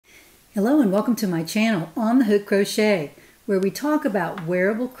Hello and welcome to my channel, On the Hook Crochet, where we talk about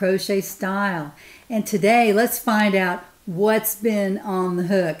wearable crochet style. And today let's find out what's been on the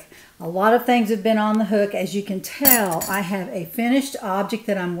hook. A lot of things have been on the hook. As you can tell, I have a finished object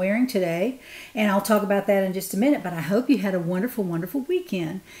that I'm wearing today, and I'll talk about that in just a minute, but I hope you had a wonderful, wonderful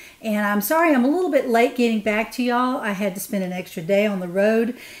weekend. And I'm sorry I'm a little bit late getting back to y'all. I had to spend an extra day on the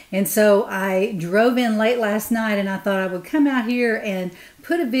road, and so I drove in late last night, and I thought I would come out here and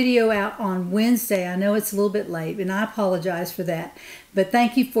put a video out on Wednesday. I know it's a little bit late, and I apologize for that. But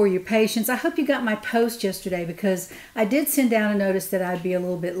thank you for your patience. I hope you got my post yesterday, because I did send down a notice that I'd be a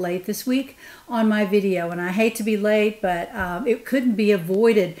little bit late this week on my video. And I hate to be late, but it couldn't be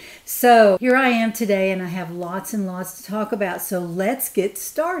avoided. So here I am today, and I have lots and lots to talk about. So let's get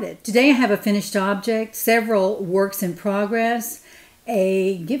started. Today I have a finished object, several works in progress,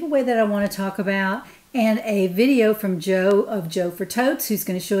 a giveaway that I want to talk about, and a video from Joe of Joe for Totes, who's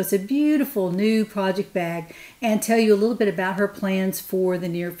going to show us a beautiful new project bag and tell you a little bit about her plans for the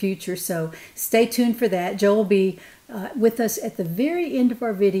near future. So stay tuned for that. Joe will be with us at the very end of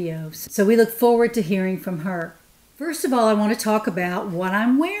our videos, so we look forward to hearing from her. First of all, I want to talk about what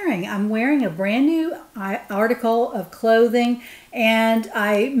I'm wearing. I'm wearing a brand new article of clothing, and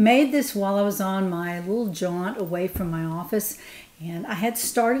I made this while I was on my little jaunt away from my office. And I had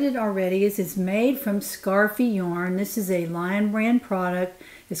started it already. It's made from Scarfy yarn. This is a Lion brand product.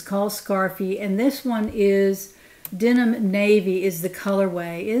 It's called Scarfy, and this one is denim navy is the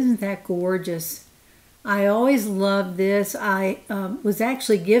colorway. Isn't that gorgeous? I always loved this. I was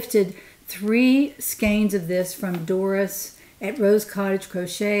actually gifted 3 skeins of this from Doris at Rose Cottage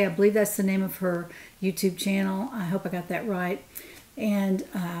Crochet. I believe that's the name of her YouTube channel. I hope I got that right. And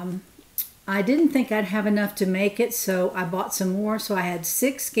I didn't think I'd have enough to make it, so I bought some more. So I had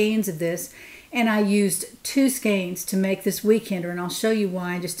 6 skeins of this, and I used 2 skeins to make this weekender, and I'll show you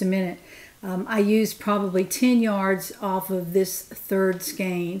why in just a minute. I used probably 10 yards off of this 3rd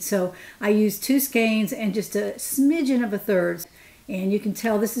skein. So I used 2 skeins and just a smidgen of a 3rd. And you can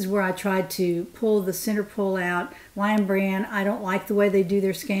tell this is where I tried to pull the center pull out. Lion brand, I don't like the way they do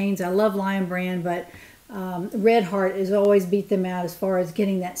their skeins. I love Lion brand, but Red Heart has always beat them out as far as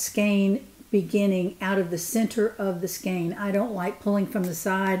getting that skein beginning out of the center of the skein. I don't like pulling from the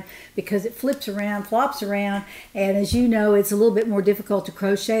side because it flips around, flops around, and as you know, it's a little bit more difficult to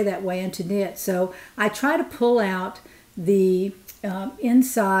crochet that way and to knit. So I try to pull out the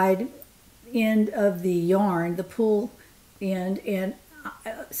inside end of the yarn, the pull end, and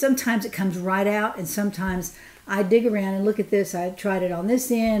sometimes it comes right out, and sometimes I dig around and look at this. I tried it on this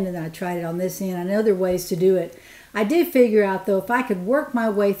end, and then I tried it on this end. I know there are ways to do it. I did figure out, though, if I could work my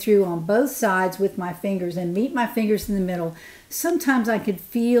way through on both sides with my fingers and meet my fingers in the middle, sometimes I could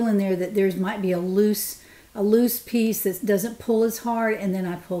feel in there that there might be a loose piece that doesn't pull as hard, and then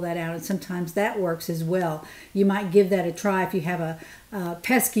I pull that out, and sometimes that works as well. You might give that a try if you have a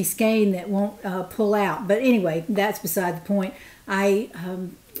pesky skein that won't pull out. But anyway, that's beside the point. I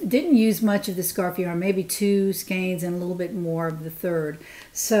didn't use much of the scarf yarn, maybe 2 skeins and a little bit more of the 3rd.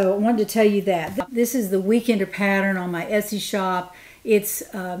 So I wanted to tell you that. This is the weekender pattern on my Etsy shop. It's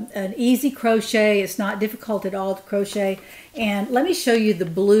an easy crochet. It's not difficult at all to crochet. And let me show you the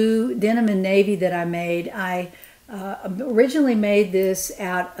blue denim and navy that I made. I originally made this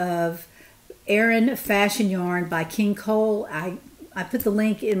out of Aran fashion yarn by King Cole. I put the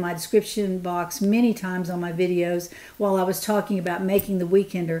link in my description box many times on my videos while I was talking about making the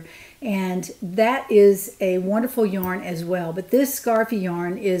weekender. And that is a wonderful yarn as well. But this Scarfy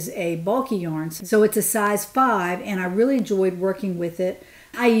yarn is a bulky yarn, so it's a size 5, and I really enjoyed working with it.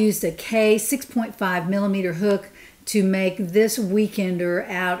 I used a K 6.5 millimeter hook to make this weekender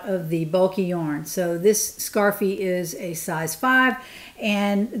out of the bulky yarn. So this Scarfy is a size 5,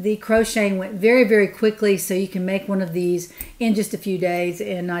 and the crocheting went very, very quickly, so you can make one of these in just a few days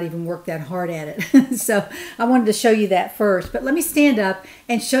and not even work that hard at it. So I wanted to show you that first, but let me stand up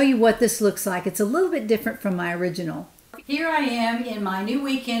and show you what this looks like. It's a little bit different from my original. Here I am in my new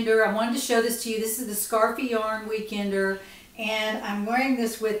weekender. I wanted to show this to you. This is the Scarfy yarn weekender, and I'm wearing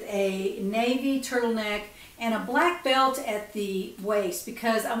this with a navy turtleneck and a black belt at the waist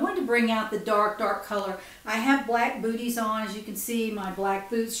because I wanted to bring out the dark, dark color. I have black booties on, as you can see, my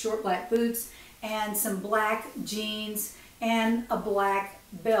black boots, short black boots, and some black jeans and a black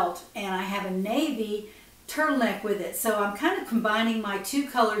belt. And I have a navy turtleneck with it. So I'm kind of combining my 2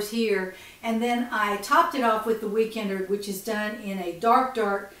 colors here. And then I topped it off with the weekender, which is done in a dark,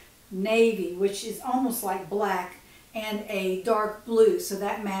 dark navy, which is almost like black, and a dark blue, so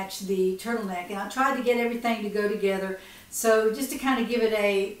that matched the turtleneck. And I tried to get everything to go together, so just to kind of give it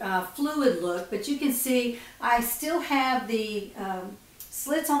a fluid look. But you can see I still have the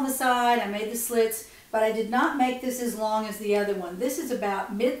slits on the side. I made the slits, but I did not make this as long as the other one. This is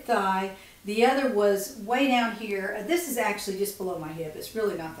about mid-thigh. The other was way down here. This is actually just below my hip. It's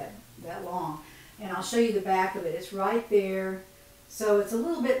really not that long. And I'll show you the back of it. It's right there. So it's a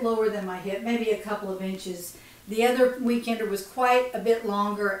little bit lower than my hip, maybe a couple of inches. The other weekender was quite a bit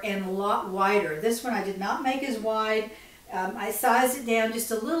longer and a lot wider. This one I did not make as wide. I sized it down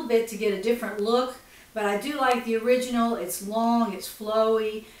just a little bit to get a different look, but I do like the original. It's long, it's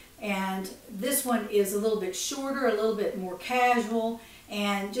flowy, and this one is a little bit shorter, a little bit more casual,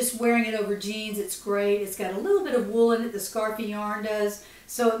 and just wearing it over jeans, it's great. It's got a little bit of wool in it, the scarfy yarn does,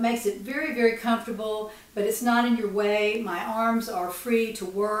 so it makes it very, very comfortable, but it's not in your way. My arms are free to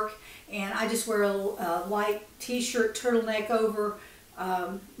work, and I just wear a light t-shirt turtleneck over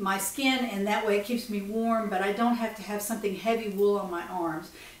my skin, and that way it keeps me warm, but I don't have to have something heavy wool on my arms.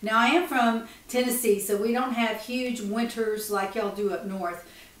 Now, I am from Tennessee, so we don't have huge winters like y'all do up north,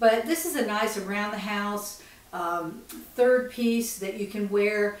 but this is a nice around the house third piece that you can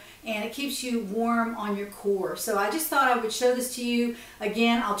wear, and it keeps you warm on your core. So I just thought I would show this to you.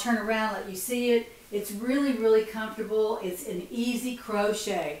 Again, I'll turn around, let you see it. It's really, really comfortable. It's an easy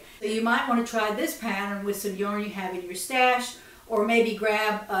crochet. So you might want to try this pattern with some yarn you have in your stash, or maybe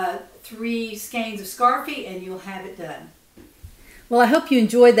grab 3 skeins of scarfie and you'll have it done. Well, I hope you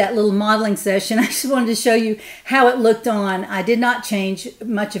enjoyed that little modeling session. I just wanted to show you how it looked on. I did not change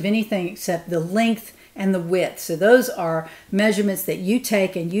much of anything except the length and the width. So those are measurements that you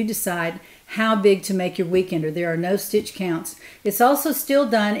take and you decide how big to make your weekender. There are no stitch counts. It's also still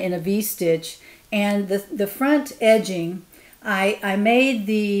done in a V-stitch, and the front edging, I made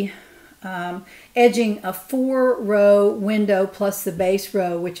the edging a 4-row window plus the base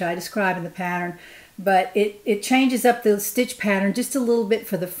row, which I describe in the pattern, but it changes up the stitch pattern just a little bit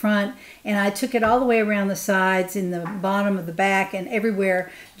for the front, and I took it all the way around the sides, in the bottom of the back, and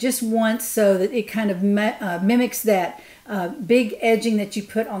everywhere just once, so that it kind of mimics that big edging that you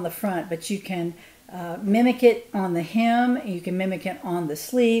put on the front, but you can mimic it on the hem, you can mimic it on the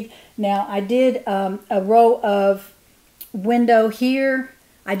sleeve. Now, I did a row of window here.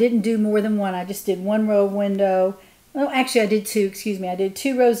 I didn't do more than one. I just did 1 row of window. Well, actually I did 2, excuse me. I did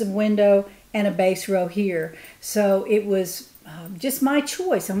 2 rows of window and a base row here. So it was just my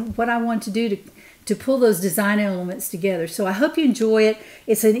choice on what I want to do to pull those design elements together. So I hope you enjoy it.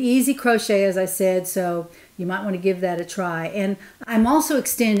 It's an easy crochet, as I said, so you might want to give that a try. And I'm also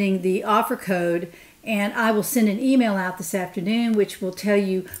extending the offer code, and I will send an email out this afternoon which will tell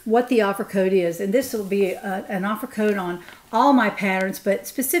you what the offer code is. And this will be an offer code on all my patterns, but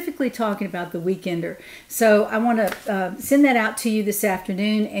specifically talking about the weekender. So I want to send that out to you this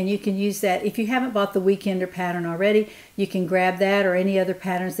afternoon, and you can use that. If you haven't bought the weekender pattern already, you can grab that or any other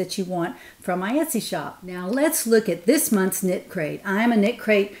patterns that you want from my Etsy shop. Now let's look at this month's Knit Crate. I am a Knit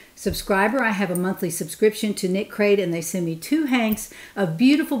Crate subscriber. I have a monthly subscription to Knit Crate, and they send me 2 hanks of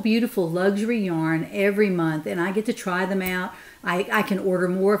beautiful, beautiful luxury yarn every month, and I get to try them out. I can order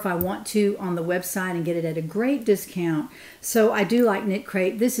more if I want to on the website and get it at a great discount. So I do like Knit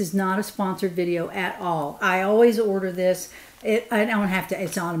Crate. This is not a sponsored video at all. I always order this. I don't have to,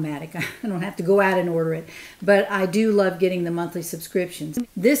 it's automatic. I don't have to go out and order it. But I do love getting the monthly subscriptions.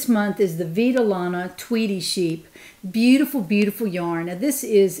 This month is the Vita Lana Tweedy Sheep. Beautiful, beautiful yarn. Now this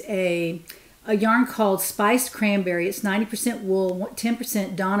is a yarn called Spiced Cranberry. It's 90% wool,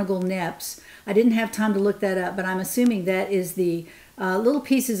 10% Donegal Neps. I didn't have time to look that up, but I'm assuming that is the little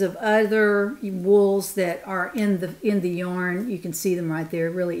pieces of other wools that are in the yarn. You can see them right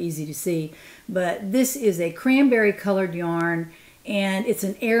there, really easy to see. But this is a cranberry colored yarn, and it's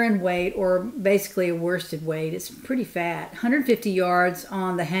an Aran weight, or basically a worsted weight. It's pretty fat. 150 yards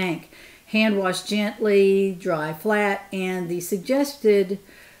on the hank. Hand wash gently, dry flat, and the suggested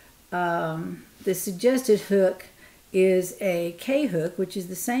hook is a K hook, which is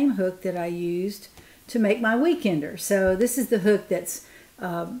the same hook that I used to make my weekender. So this is the hook that's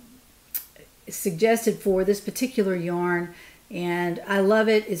suggested for this particular yarn, and I love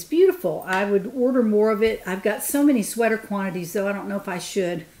it. It's beautiful. I would order more of it. I've got so many sweater quantities, though I don't know if I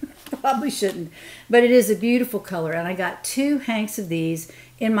should. Probably shouldn't. But it is a beautiful color, and I got 2 hanks of these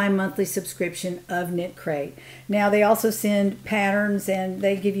in my monthly subscription of Knit Crate. Now they also send patterns, and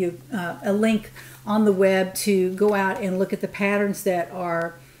they give you a link on the web to go out and look at the patterns that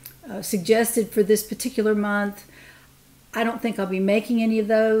are suggested for this particular month. I don't think I'll be making any of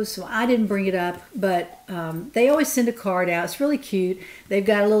those, so I didn't bring it up, but they always send a card out. It's really cute. They've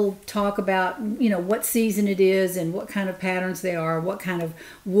got a little talk about, you know, what season it is and what kind of patterns they are, what kind of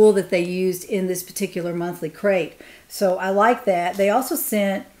wool that they used in this particular monthly crate. So I like that. They also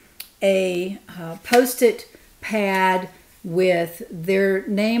sent a Post-it pad with their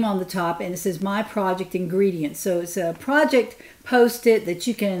name on the top, and it says My Project Ingredients. So it's a project post-it that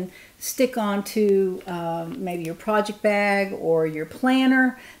you can stick onto maybe your project bag or your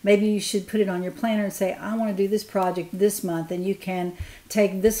planner. Maybe you should put it on your planner and say, I want to do this project this month, and you can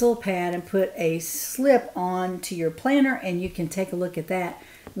take this little pad and put a slip on to your planner, and you can take a look at that.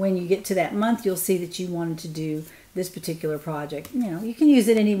 When you get to that month, you'll see that you wanted to do this particular project. You know, you can use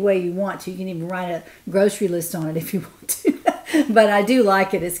it any way you want to. You can even write a grocery list on it if you want to. But I do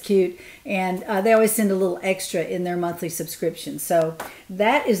like it. It's cute. And they always send a little extra in their monthly subscription. So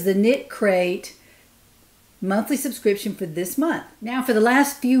that is the KNITCRATE monthly subscription for this month. Now, for the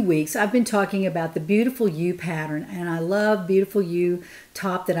last few weeks, I've been talking about the Beautiful You pattern. And I love Beautiful You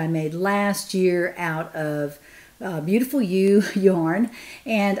top that I made last year out of Beautiful You yarn,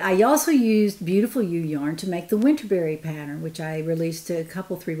 and I also used Beautiful You yarn to make the Winterberry pattern, which I released a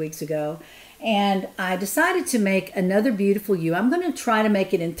couple 3 weeks ago. And I decided to make another Beautiful You. I'm going to try to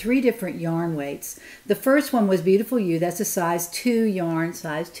make it in 3 different yarn weights. The first one was Beautiful You. That's a size 2 yarn,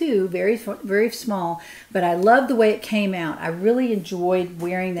 size 2, very, very small. But I love the way it came out. I really enjoyed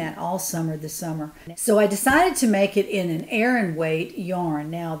wearing that all summer this summer. So I decided to make it in an Aran weight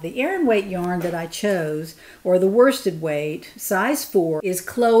yarn. Now, the Aran weight yarn that I chose, or the worsted weight, size 4, is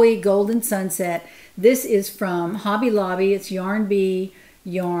Chloe Golden Sunset. This is from Hobby Lobby. It's Yarn Bee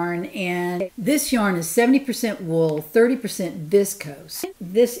yarn, and this yarn is 70% wool, 30% viscose.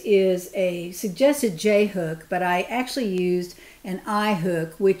 This is a suggested J hook, but I actually used an I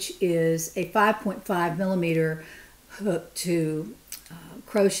hook, which is a 5.5 millimeter hook to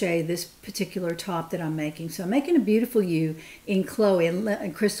crochet this particular top that I'm making. So I'm making a Beautiful You in Chloe,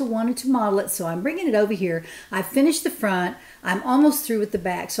 and Crystal wanted to model it, so I'm bringing it over here. I finished the front. I'm almost through with the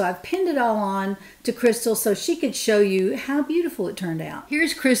back, so I've pinned it all on to Crystal so she could show you how beautiful it turned out.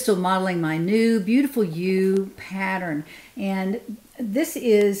 Here's Crystal modeling my new Beautiful You pattern, and this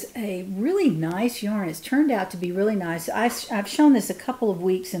is a really nice yarn. It's turned out to be really nice. I've shown this a couple of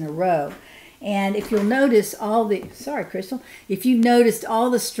weeks in a row. And if you'll notice all the, sorry Crystal, if you noticed all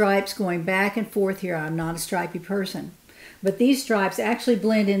the stripes going back and forth here, I'm not a stripy person. But these stripes actually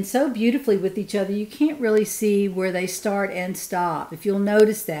blend in so beautifully with each other, you can't really see where they start and stop, if you'll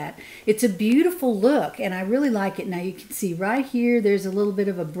notice that. It's a beautiful look, and I really like it. Now you can see right here, there's a little bit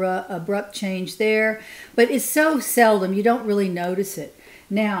of abrupt change there, but it's so seldom, you don't really notice it.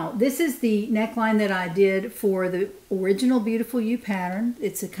 Now, this is the neckline that I did for the original Beautiful You pattern.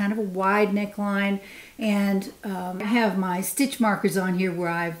 It's a kind of a wide neckline, and I have my stitch markers on here where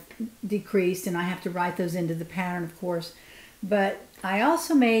I've decreased, and I have to write those into the pattern, of course. But I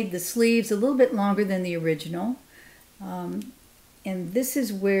also made the sleeves a little bit longer than the original, and this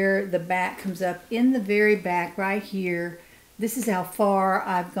is where the back comes up in the very back right here. This is how far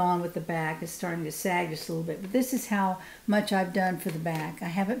I've gone with the back. It's starting to sag just a little bit, but this is how much I've done for the back. I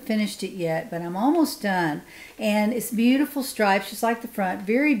haven't finished it yet, but I'm almost done. And it's beautiful stripes, just like the front.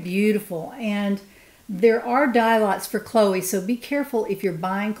 Very beautiful. And there are dye lots for Chloe, so be careful if you're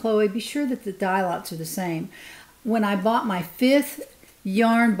buying Chloe. Be sure that the dye lots are the same. When I bought my 5th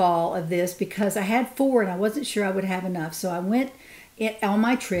yarn ball of this, because I had 4 and I wasn't sure I would have enough, so I went on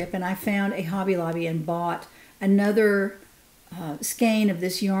my trip and I found a Hobby Lobby and bought another skein of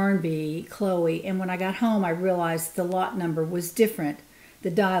this Yarn Bee Chloe, and when I got home I realized the lot number was different.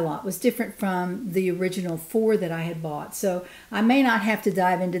 The dye lot was different from the original 4 that I had bought. So I may not have to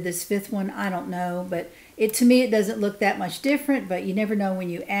dive into this 5th one, I don't know, but to me it doesn't look that much different, but you never know when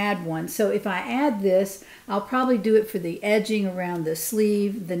you add one. So if I add this, I'll probably do it for the edging around the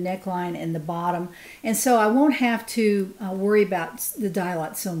sleeve, the neckline, and the bottom. And so I won't have to worry about the dye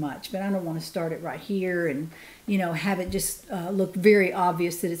lot so much, but I don't want to start it right here and have it just look very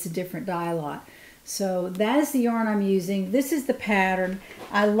obvious that it's a different dye lot. So that is the yarn I'm using. This is the pattern.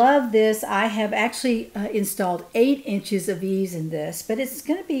 I love this. I have actually installed 8 inches of ease in this, but it's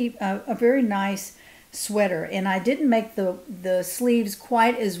going to be a very nice sweater. And I didn't make the sleeves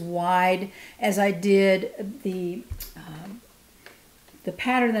quite as wide as I did the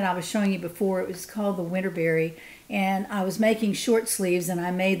pattern that I was showing you before. It was called the Winterberry, and I was making short sleeves and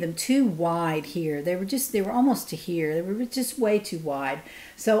I made them too wide here. They were almost to here. They were just way too wide.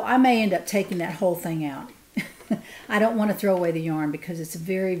 So I may end up taking that whole thing out. I don't want to throw away the yarn because it's a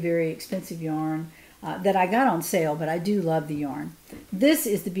very, very expensive yarn that I got on sale, but I do love the yarn. This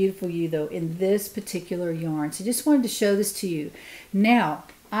is the Beautiful You though in this particular yarn. So just wanted to show this to you. Now,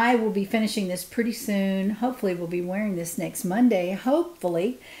 I will be finishing this pretty soon. Hopefully we'll be wearing this next Monday,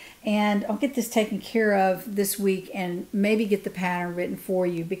 hopefully. And I'll get this taken care of this week and maybe get the pattern written for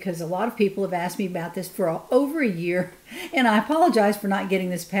you, because a lot of people have asked me about this for over a year, and I apologize for not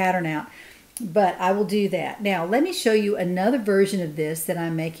getting this pattern out. but I will do that. Now, let me show you another version of this that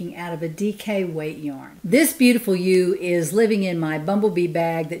I'm making out of a DK weight yarn. This beautiful you is living in my bumblebee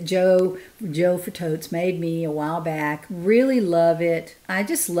bag that Joe for Totes made me a while back. Really love it. I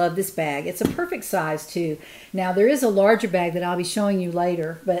just love this bag. It's a perfect size too. Now, there is a larger bag that I'll be showing you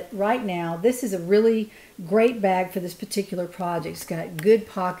later, but right now, this is a really great bag for this particular project. It's got good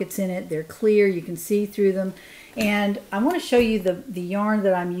pockets in it. They're clear. You can see through them. And I want to show you the yarn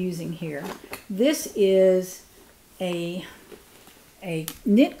that I'm using here. This is a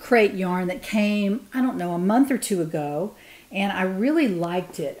KNITCRATE yarn that came, I don't know, a month or two ago, and I really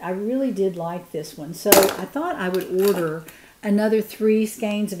liked it. I really did like this one. So I thought I would order another 3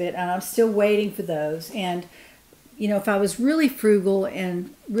 skeins of it, and I'm still waiting for those. And you know, if I was really frugal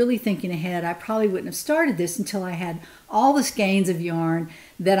and really thinking ahead, I probably wouldn't have started this until I had all the skeins of yarn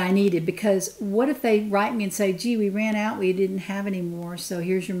that I needed. Because what if they write me and say, gee, we ran out, we didn't have any more, so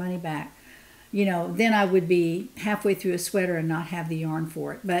here's your money back. You know, then I would be halfway through a sweater and not have the yarn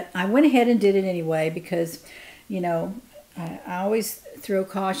for it. But I went ahead and did it anyway because, you know, I always throw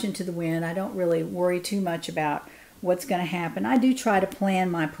caution to the wind. I don't really worry too much about what's going to happen. I do try to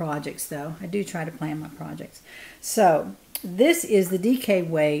plan my projects, though. I do try to plan my projects. So this is the DK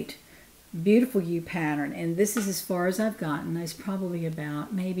weight beautiful U pattern, and this is as far as I've gotten. It's probably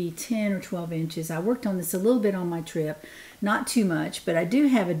about maybe 10 or 12 inches. I worked on this a little bit on my trip, not too much, but I do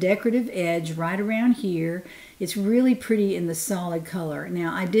have a decorative edge right around here. It's really pretty in the solid color.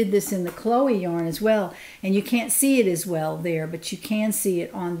 Now, I did this in the Chloe yarn as well, and you can't see it as well there, but you can see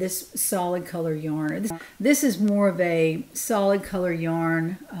it on this solid color yarn. This is more of a solid color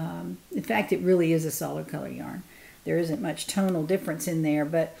yarn. In fact, it really is a solid color yarn. There isn't much tonal difference in there,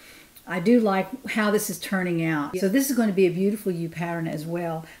 but I do like how this is turning out. So this is going to be a beautiful U pattern as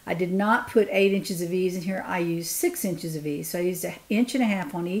well. I did not put 8 inches of ease in here. I used 6 inches of ease. So I used 1.5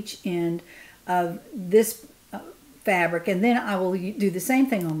 inches on each end of this fabric, and then I will do the same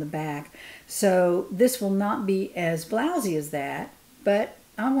thing on the back. So this will not be as blousy as that, but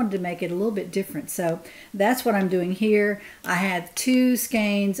I wanted to make it a little bit different. So that's what I'm doing here. I have 2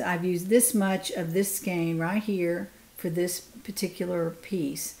 skeins. I've used this much of this skein right here for this particular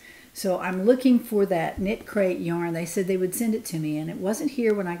piece. So I'm looking for that KNITCRATE yarn. They said they would send it to me, and it wasn't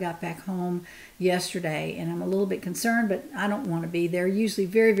here when I got back home yesterday, and I'm a little bit concerned, but I don't want to be. They're usually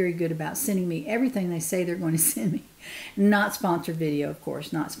very, very good about sending me everything they say they're going to send me. Not sponsored video, of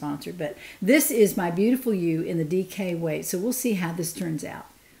course, not sponsored, but this is my beautiful U in the DK weight, so we'll see how this turns out.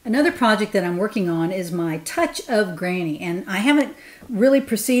 Another project that I'm working on is my Touch of Granny, and I haven't really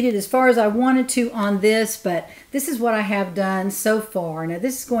proceeded as far as I wanted to on this, but this is what I have done so far. Now,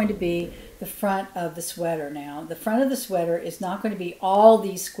 this is going to be the front of the sweater. Now, the front of the sweater is not going to be all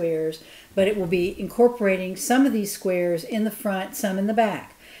these squares, but it will be incorporating some of these squares in the front, some in the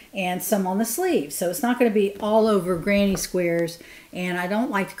back, and some on the sleeve. So it's not going to be all over granny squares, and I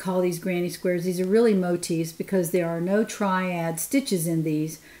don't like to call these granny squares. These are really motifs because there are no triad stitches in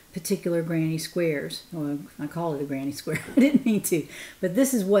these particular granny squares. Well, I call it a granny square. I didn't mean to, but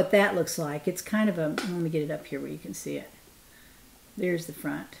this is what that looks like. It's kind of a, let me get it up here where you can see it. There's the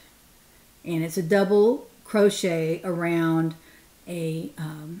front, and it's a double crochet around a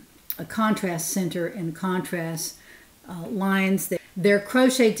contrast center and contrast lines. They're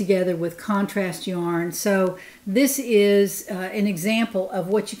crocheted together with contrast yarn. So this is an example of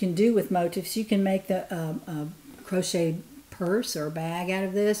what you can do with motifs. You can make the crochet purse or bag out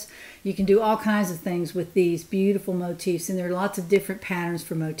of this. You can do all kinds of things with these beautiful motifs, and there are lots of different patterns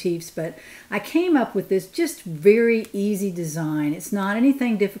for motifs, but I came up with this just very easy design. It's not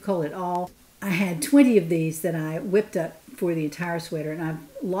anything difficult at all. I had 20 of these that I whipped up for the entire sweater, and I've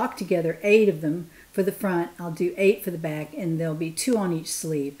locked together 8 of them for the front. I'll do 8 for the back, and there'll be 2 on each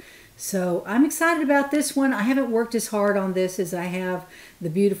sleeve. So I'm excited about this one. I haven't worked as hard on this as I have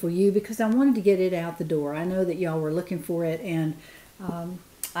the beautiful U because I wanted to get it out the door. I know that y'all were looking for it, and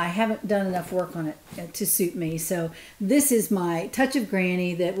I haven't done enough work on it to suit me. So this is my Touch of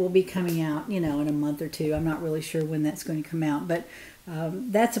Granny that will be coming out, you know, in a month or 2. I'm not really sure when that's going to come out, but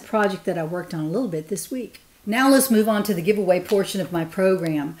that's a project that I worked on a little bit this week. Now let's move on to the giveaway portion of my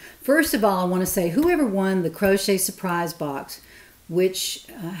program. First of all, I want to say whoever won the Crochet Surprise Box, which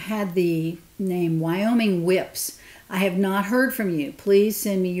had the name Wyoming Whips, I have not heard from you. Please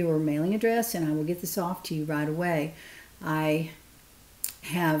send me your mailing address and I will get this off to you right away. I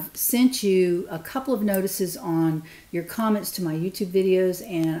have sent you a couple of notices on your comments to my YouTube videos,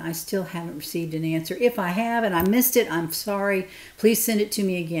 and I still haven't received an answer. If I have and I missed it, I'm sorry. Please send it to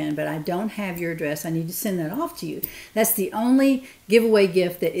me again, but I don't have your address. I need to send that off to you. That's the only giveaway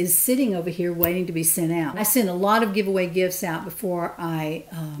gift that is sitting over here waiting to be sent out. I send a lot of giveaway gifts out before I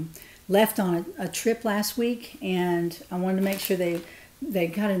left on a trip last week, and I wanted to make sure they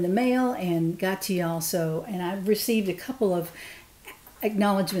got in the mail and got to y'all. So, and I received a couple of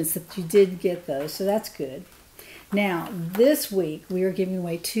acknowledgments that you did get those, so that's good. Now, this week we are giving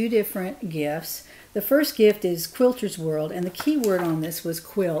away 2 different gifts. The first gift is Quilter's World, and the key word on this was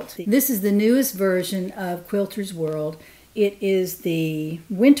quilt. This is the newest version of Quilter's World. It is the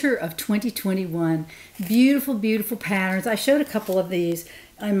winter of 2021. Beautiful, beautiful patterns. I showed a couple of these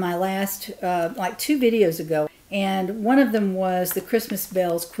in my last, like 2 videos ago. And one of them was the Christmas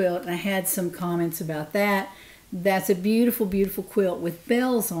bells quilt, and I had some comments about that. That's a beautiful, beautiful quilt with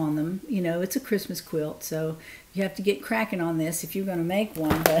bells on them. You know, it's a Christmas quilt, so you have to get cracking on this if you're going to make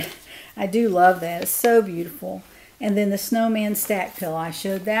one. But I do love that. It's so beautiful. And then the snowman stack pillow. I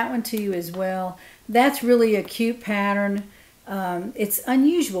showed that one to you as well. That's really a cute pattern. It's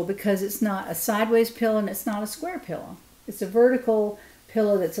unusual because it's not a sideways pillow and it's not a square pillow. It's a vertical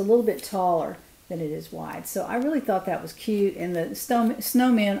pillow that's a little bit taller than it is wide. So I really thought that was cute. And the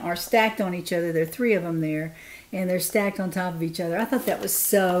snowmen are stacked on each other. There are 3 of them there, and they're stacked on top of each other. I thought that was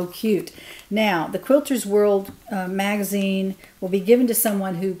so cute. Now, the Quilter's World magazine will be given to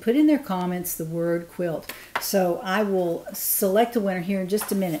someone who put in their comments the word quilt. So I will select a winner here in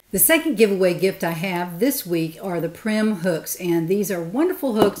just a minute. The second giveaway gift I have this week are the Prim hooks, and these are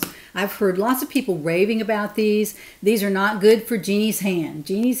wonderful hooks. I've heard lots of people raving about these. These are not good for Jeannie's hand.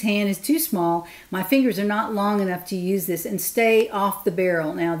 Jeannie's hand is too small. My fingers are not long enough to use this, and stay off the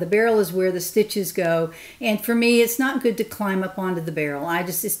barrel. Now, the barrel is where the stitches go, and for me, it's not good to climb up onto the barrel.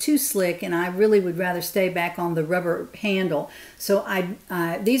 It's too slick, and I really would rather stay back on the rubber handle. So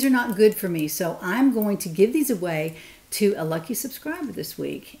these are not good for me. So I'm going to give these away to a lucky subscriber this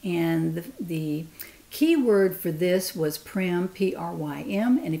week. And the key word for this was Prim,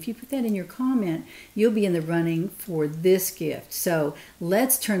 P-R-Y-M. And if you put that in your comment, you'll be in the running for this gift. So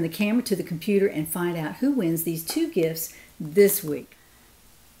let's turn the camera to the computer and find out who wins these 2 gifts this week.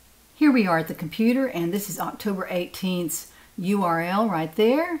 Here we are at the computer, and this is October 18th's URL right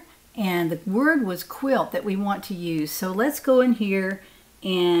there. And the word was quilt that we want to use. So let's go in here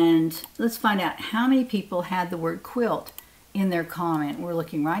and let's find out how many people had the word quilt in their comment. We're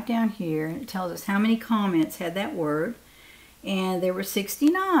looking right down here, and it tells us how many comments had that word. And there were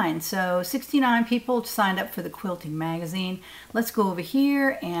 69. So 69 people signed up for the quilting magazine. Let's go over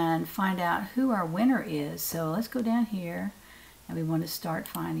here and find out who our winner is. So let's go down here, and we want to start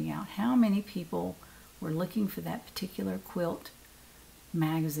finding out how many people were looking for that particular quilt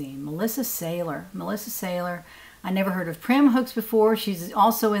magazine. Melissa Saylor. Melissa Saylor. I never heard of Prim hooks before. She's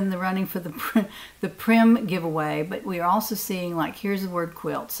also in the running for the Prim giveaway, but we are also seeing, like, here's the word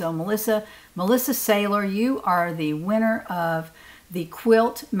quilt. So Melissa Saylor, you are the winner of the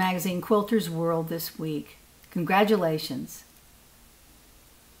quilt magazine Quilter's World this week. Congratulations.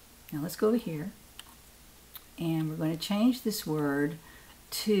 Now let's go over here, and we're going to change this word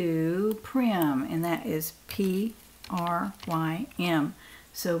to Prim, and that is P-R-Y-M.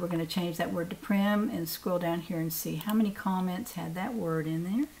 So we're going to change that word to Prim and scroll down here and see how many comments had that word in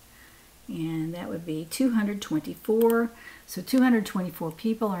there. And that would be 224. So 224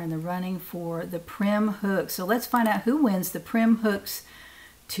 people are in the running for the Prim hooks. So let's find out who wins the Prim hooks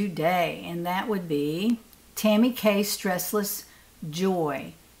today. And that would be Tammy K. Stressless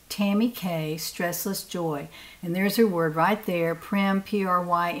Joy. Tammy K. Stressless Joy. And there's her word right there, Prim,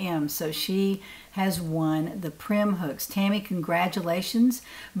 P-R-Y-M. So she has won the Prim hooks. Tammy, congratulations.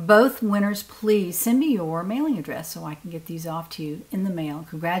 Both winners, please send me your mailing address so I can get these off to you in the mail.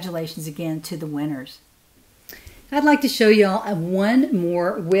 Congratulations again to the winners. I'd like to show y'all one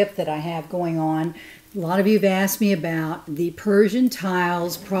more whip that I have going on. A lot of you have asked me about the Persian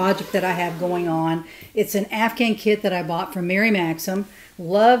tiles project that I have going on. It's an Afghan kit that I bought from Mary Maxim.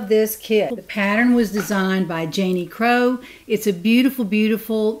 Love this kit. The pattern was designed by Janie Crow. It's a beautiful,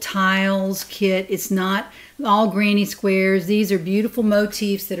 beautiful tiles kit. It's not all granny squares. These are beautiful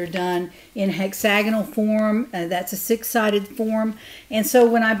motifs that are done in hexagonal form. That's a 6-sided form. And so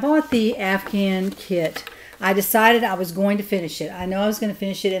when I bought the Afghan kit, I decided I was going to finish it. I know I was going to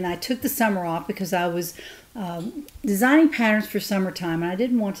finish it, and I took the summer off because I was designing patterns for summertime, and I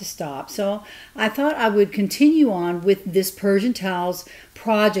didn't want to stop. So I thought I would continue on with this Persian tiles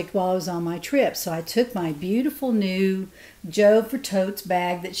project while I was on my trip. So I took my beautiful new Joe for Totes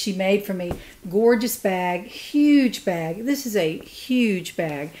bag that she made for me. Gorgeous bag, huge bag. This is a huge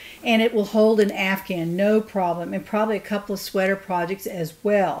bag, and it will hold an Afghan, no problem, and probably a couple of sweater projects as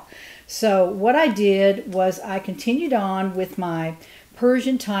well. So what I did was I continued on with my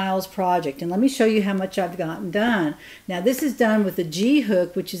Persian tiles project, and let me show you how much I've gotten done. Now this is done with a G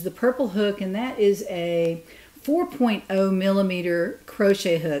hook, which is the purple hook, and that is a 4.0 millimeter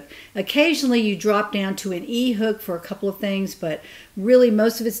crochet hook. Occasionally you drop down to an E hook for a couple of things, but really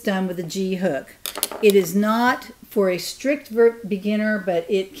most of it's done with a G hook. It is not for a strict beginner, but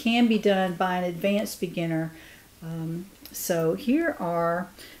it can be done by an advanced beginner. So here are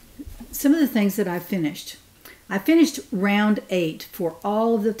some of the things that I finished. I finished round 8 for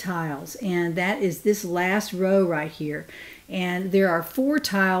all of the tiles, and that is this last row right here. And there are 4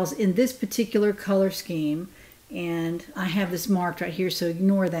 tiles in this particular color scheme, and I have this marked right here, so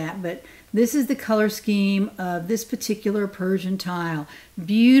ignore that. But this is the color scheme of this particular Persian tile.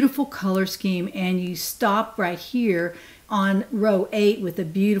 Beautiful color scheme, and you stop right here on row 8 with a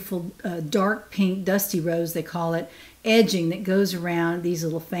beautiful dark pink dusty rose, they call it, edging that goes around these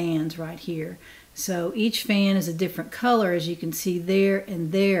little fans right here. So each fan is a different color, as you can see there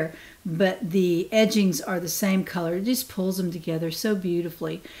and there, but the edgings are the same color. It just pulls them together so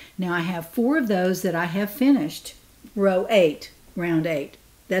beautifully. Now I have 4 of those that I have finished. Row 8, round 8.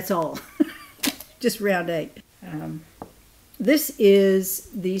 That's all. Just round 8. This is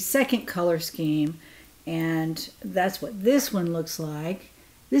the second color scheme, and that's what this one looks like.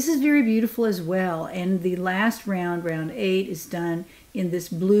 This is very beautiful as well, and the last round, round 8, is done in this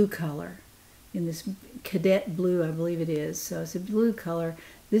blue color. In this cadet blue, I believe it is. So it's a blue color.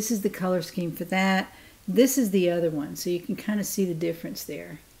 This is the color scheme for that. This is the other one, so you can kind of see the difference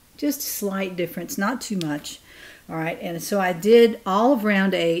there. Just a slight difference, not too much. All right, and so I did all of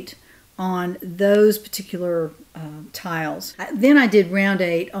round 8 on those particular tiles. Then I did round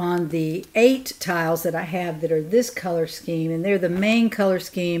 8 on the 8 tiles that I have that are this color scheme, and they're the main color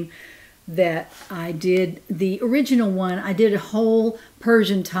scheme that I did. The original one, I did a whole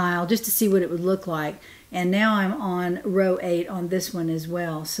Persian tile just to see what it would look like, and now I'm on row 8 on this one as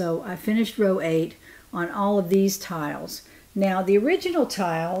well. So I finished row 8 on all of these tiles. Now the original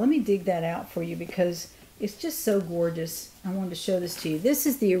tile, let me dig that out for you because it's just so gorgeous. I wanted to show this to you. This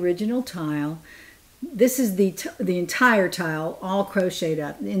is the original tile. This is the entire tile all crocheted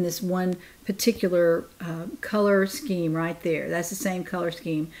up in this one particular color scheme right there. That's the same color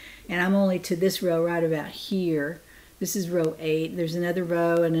scheme, and I'm only to this row right about here. This is row 8. There's another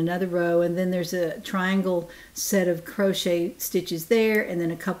row and another row, and then there's a triangle set of crochet stitches there, and then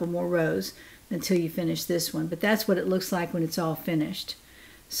a couple more rows until you finish this one. But that's what it looks like when it's all finished.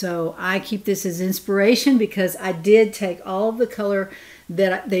 So I keep this as inspiration because I did take all of the color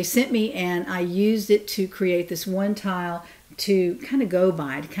that they sent me and I used it to create this one tile to kind of go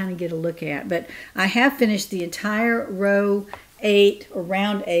by, to kind of get a look at. But I have finished the entire row 8 or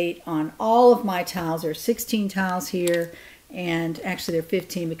round 8 on all of my tiles. There are 16 tiles here, and actually there are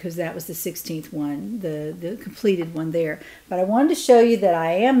 15 because that was the 16th one, the completed one there. But I wanted to show you that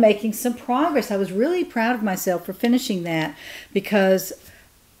I am making some progress. I was really proud of myself for finishing that because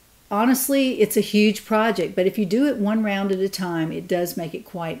honestly, it's a huge project, but if you do it one round at a time, it does make it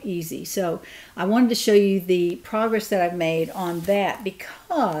quite easy. So I wanted to show you the progress that I've made on that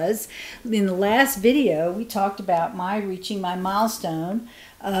because in the last video, we talked about my reaching my milestone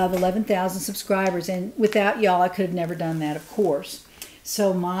of 11,000 subscribers, and without y'all, I could have never done that, of course.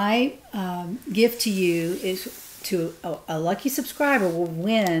 So my gift to you is to a lucky subscriber will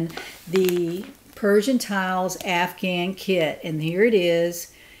win the Persian Tiles Afghan kit, and here it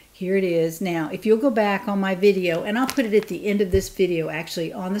is. Here it is. Now, if you'll go back on my video, and I'll put it at the end of this video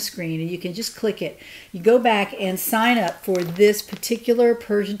actually on the screen, and you can just click it. You go back and sign up for this particular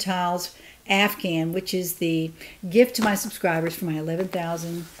Persian Tiles Afghan, which is the gift to my subscribers for my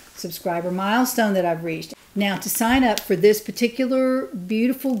 11,000 subscriber milestone that I've reached. Now, to sign up for this particular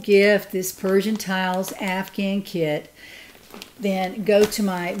beautiful gift, this Persian Tiles Afghan kit, then go to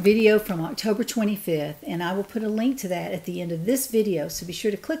my video from October 25th, and I will put a link to that at the end of this video, so be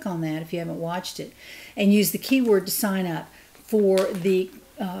sure to click on that if you haven't watched it, and use the keyword to sign up for the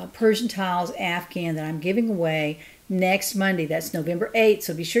Persian Tiles Afghan that I'm giving away next Monday. That's November 8th,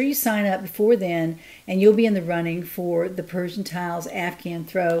 so be sure you sign up before then, and you'll be in the running for the Persian Tiles Afghan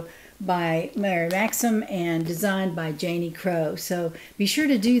throw by Mary Maxim and designed by Janie Crow. So be sure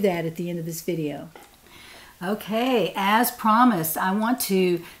to do that at the end of this video. Okay, as promised, I want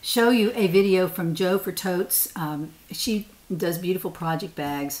to show you a video from Jo for Totes. She does beautiful project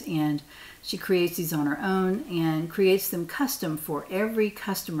bags, and she creates these on her own and creates them custom for every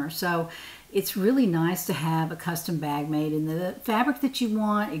customer. So it's really nice to have a custom bag made in the fabric that you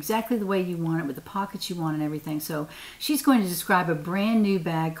want, exactly the way you want it, with the pockets you want and everything. So she's going to describe a brand new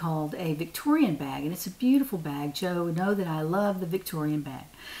bag called a Victorian bag, and it's a beautiful bag. Jo, know that I love the Victorian bag.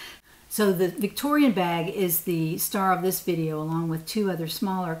 So the Victorian bag is the star of this video, along with 2 other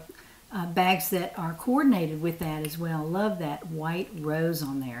smaller bags that are coordinated with that as well. Love that white rose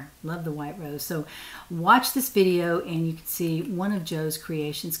on there. Love the white rose. So watch this video and you can see one of Joe's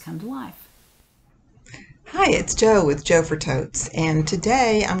creations come to life. Hi, it's Joe with Joe for Totes, and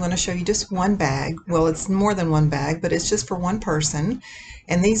today I'm going to show you just one bag. Well, it's more than one bag, but it's just for one person.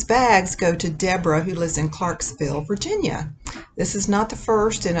 And these bags go to Deborah, who lives in Clarksville, Virginia. This is not the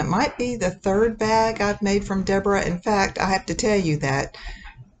first, and it might be the third bag I've made from Deborah. In fact, I have to tell you that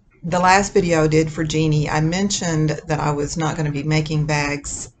the last video I did for Jeannie, I mentioned that I was not going to be making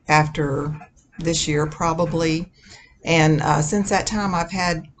bags after this year, probably. And since that time, I've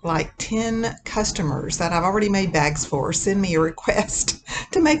had like 10 customers that I've already made bags for send me a request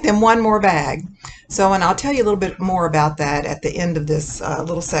to make them one more bag. So, and I'll tell you a little bit more about that at the end of this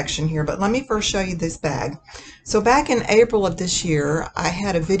little section here, but let me first show you this bag. So back in April of this year, I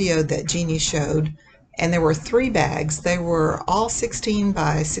had a video that Jeannie showed, and there were 3 bags. They were all 16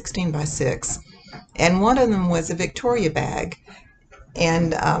 by 16 by 6, and one of them was a Victoria bag.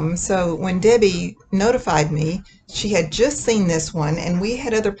 And so when Debbie notified me, she had just seen this one, and we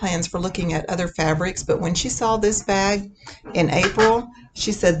had other plans for looking at other fabrics, but when she saw this bag in April,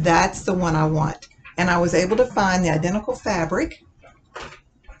 she said, that's the one I want. And I was able to find the identical fabric.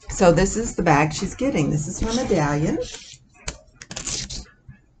 So this is the bag she's getting. This is her medallion.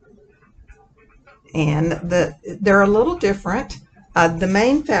 And they're a little different. The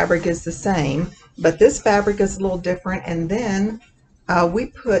main fabric is the same, but this fabric is a little different, and then we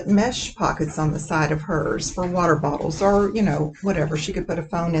put mesh pockets on the side of hers for water bottles, or, you know, whatever. She could put a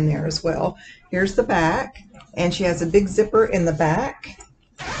phone in there as well. Here's the back, and she has a big zipper in the back.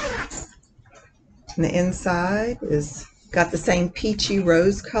 And the inside is got the same peachy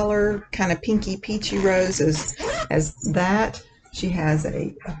rose color, kind of pinky peachy rose as that. She has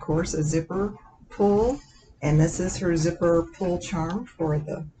of course, a zipper pull, and this is her zipper pull charm for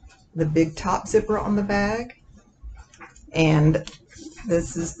the big top zipper on the bag. And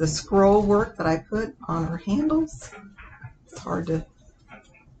this is the scroll work that I put on her handles. It's hard to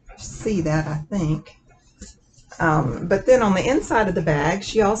see that, I think. But then on the inside of the bag,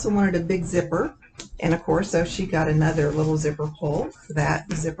 she also wanted a big zipper. And of course, so she got another little zipper pull for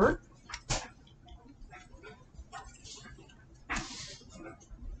that zipper.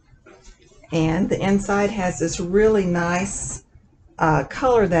 And the inside has this really nice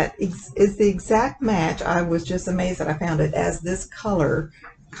color that is the exact match. I was just amazed that I found it as this color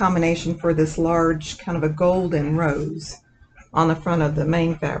combination for this large kind of a golden rose on the front of the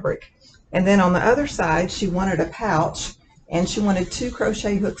main fabric. And then on the other side, she wanted a pouch, and she wanted 2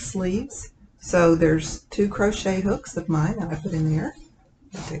 crochet hook sleeves. So there's 2 crochet hooks of mine that I put in there.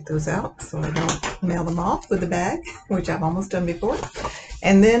 I'll take those out so I don't mail them off with the bag, which I've almost done before.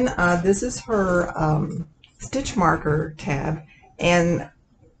 And then this is her stitch marker tab. And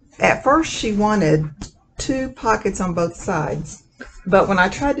at first she wanted 2 pockets on both sides, but when I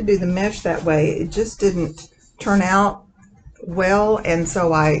tried to do the mesh that way, it just didn't turn out well. And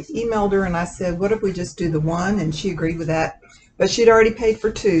so I emailed her and I said, what if we just do the one? And she agreed with that, but she'd already paid for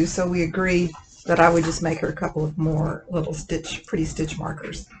 2, so we agreed that I would just make her a couple of more little pretty stitch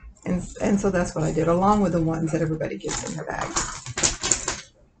markers. And so that's what I did, along with the ones that everybody gets in their bag.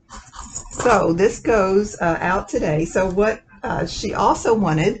 So this goes out today. So what she also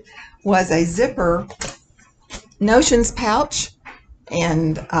wanted was a zipper notions pouch,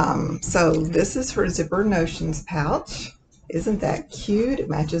 and so this is her zipper notions pouch. Isn't that cute? It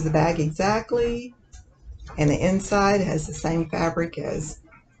matches the bag exactly, and the inside has the same fabric as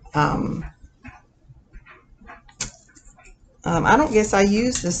I don't guess I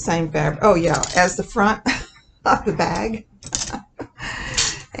used the same fabric, oh yeah, as the front of the bag.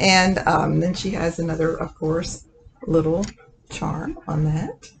 And then she has another, of course, little charm on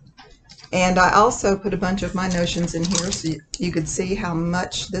that. And I also put a bunch of my notions in here so you could see how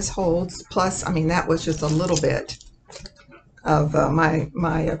much this holds. Plus, I mean, that was just a little bit of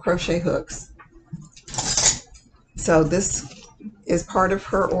my crochet hooks. So this is part of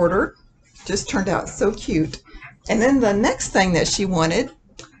her order. Just turned out so cute. And then the next thing that she wanted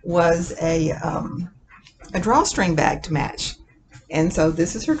was a drawstring bag to match. And so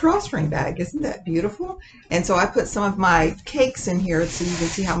this is her drawstring bag. Isn't that beautiful? And so I put some of my cakes in here so you can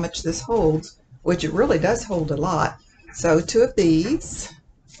see how much this holds, which it really does hold a lot. So 2 of these.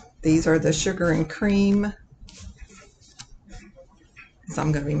 These are the sugar and cream. So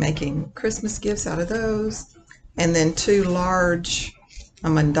I'm going to be making Christmas gifts out of those. And then 2 large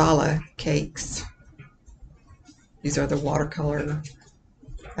mandala cakes. These are the watercolor.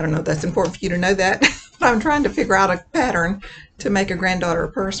 I don't know if that's important for you to know that. I'm trying to figure out a pattern to make a granddaughter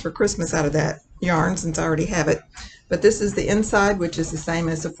a purse for Christmas out of that yarn, since I already have it. But this is the inside, which is the same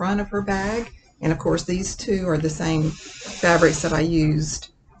as the front of her bag. And of course, these two are the same fabrics that I used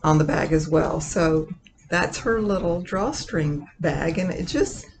on the bag as well. So that's her little drawstring bag. And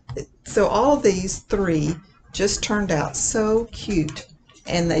so all of these three just turned out so cute.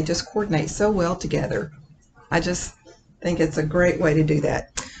 And they just coordinate so well together. I just think it's a great way to do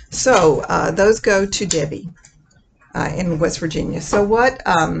that. So those go to Debbie in West Virginia. So what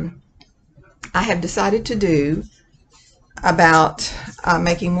I have decided to do about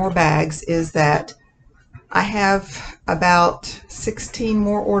making more bags is that I have about 16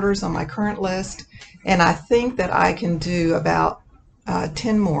 more orders on my current list, and I think that I can do about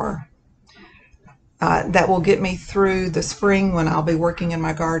 10 more. That will get me through the spring when I'll be working in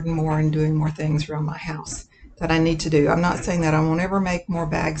my garden more and doing more things around my house that I need to do. I'm not saying that I won't ever make more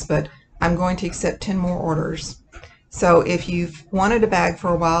bags, but I'm going to accept 10 more orders. So if you've wanted a bag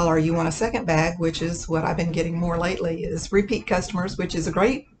for a while, or you want a second bag, which is what I've been getting more lately, is repeat customers, which is a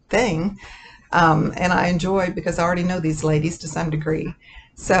great thing. And I enjoy, because I already know these ladies to some degree.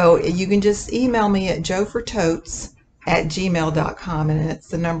 So you can just email me at joefortotes@gmail.com, and it's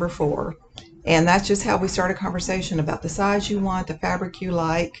the number 4. And that's just how we start a conversation about the size you want, the fabric you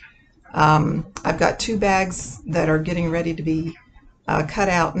like. I've got 2 bags that are getting ready to be cut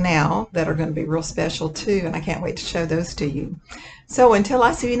out now that are going to be real special too, and I can't wait to show those to you. So until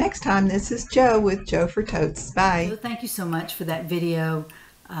I see you next time, this is Jo with Jo for Totes. Bye. So thank you so much for that video.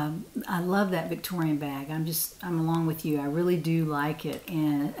 I love that Victorian bag. I'm along with you. I really do like it,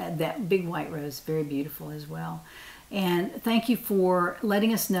 and that big white rose, very beautiful as well. And thank you for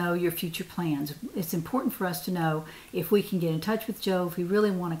letting us know your future plans. It's important for us to know if we can get in touch with Jo if we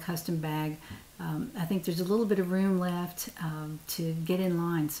really want a custom bag. I think there's a little bit of room left to get in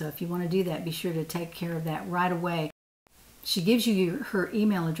line. So if you want to do that, be sure to take care of that right away. She gives you her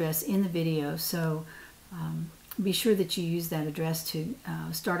email address in the video, so be sure that you use that address to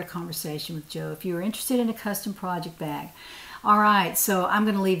start a conversation with Jo if you're interested in a custom project bag. All right, so I'm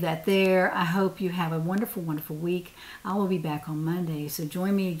going to leave that there. I hope you have a wonderful, wonderful week. I will be back on Monday, so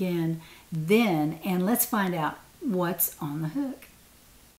join me again then, and let's find out what's on the hook.